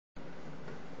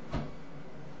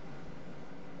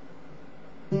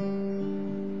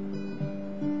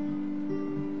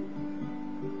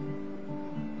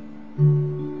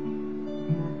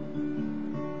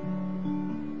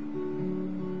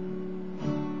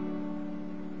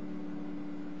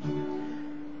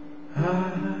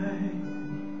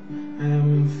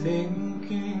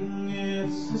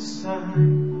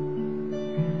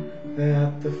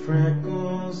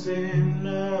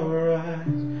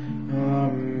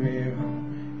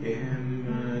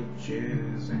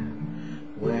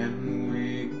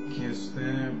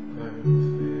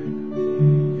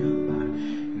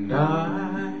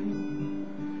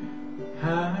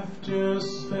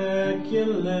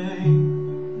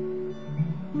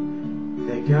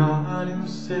God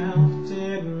himself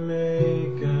did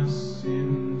make us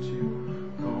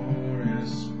into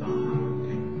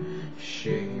corresponding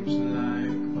shapes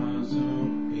like puzzle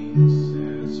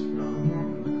pieces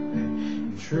from the clay.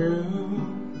 And true,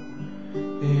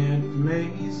 it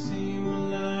may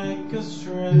seem like a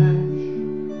stretch,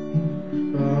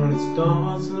 but it's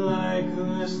thoughts like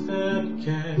this that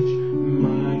catch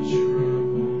my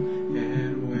trouble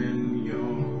head when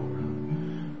you're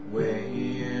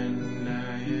away and I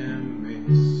am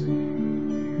missing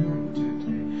you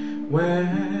today.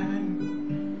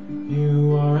 When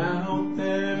you are out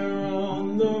there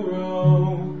on the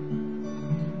road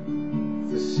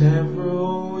for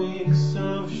several weeks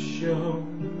of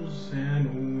shows,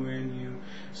 and when you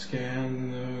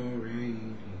scan the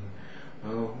radio,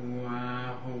 oh,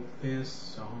 I hope this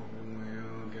song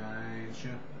will guide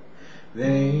you.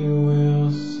 They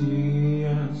will see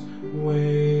us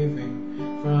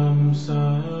waving from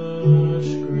such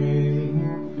great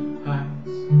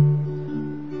heights.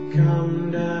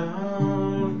 Come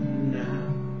down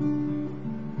now,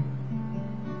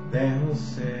 they'll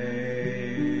say.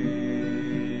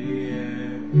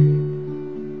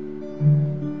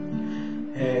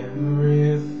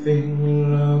 Everything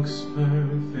looks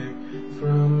perfect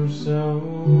from so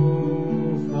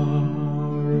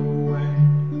far away.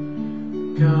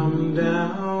 Come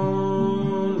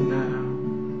down now,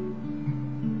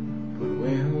 but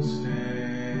we'll stay.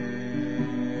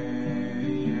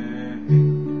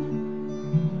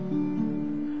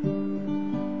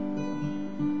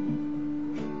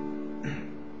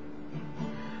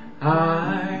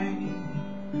 I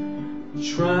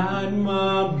tried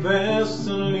my best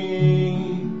to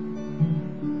leave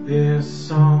this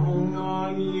song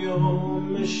on your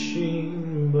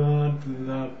machine, but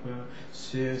the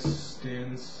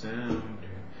persistent sounded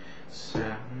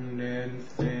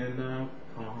thin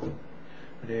upon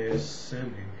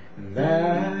listening, and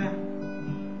that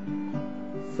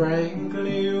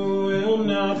frankly will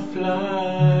not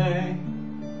fly.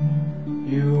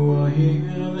 You will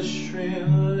hear the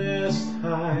shrillest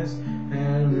highs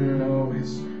and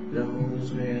lowest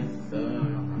lows with the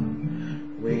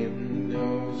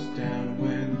windows down.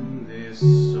 When this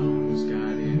song's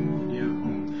got in your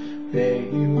home, they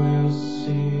will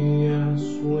see us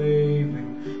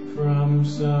waving from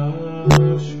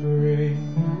such great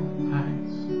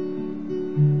heights.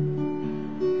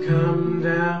 Come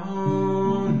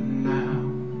down now,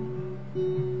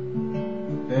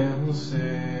 they'll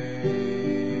say.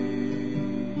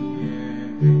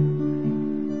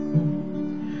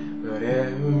 But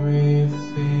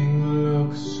everything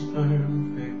looks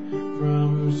perfect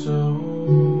from so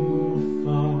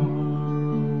far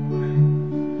away.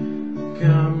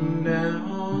 Come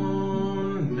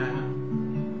down now,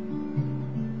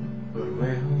 but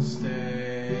we'll stay.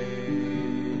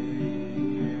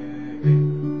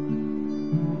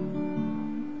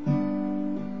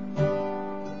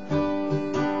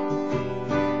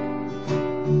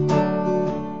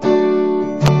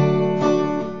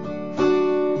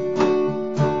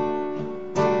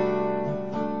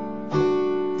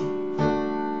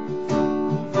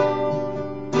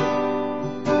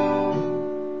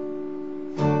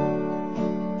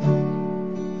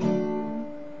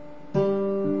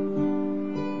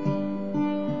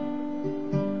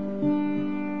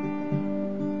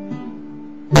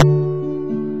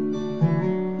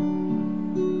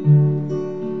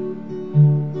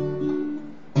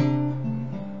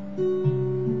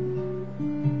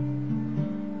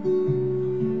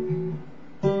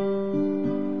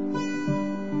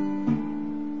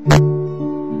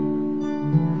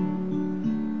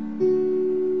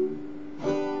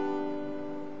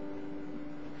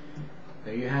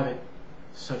 There you have it.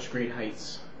 Such Great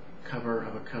Heights, cover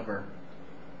of a cover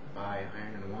by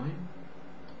Iron and Wine.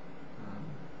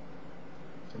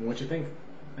 Tell me what you think.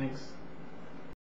 Thanks.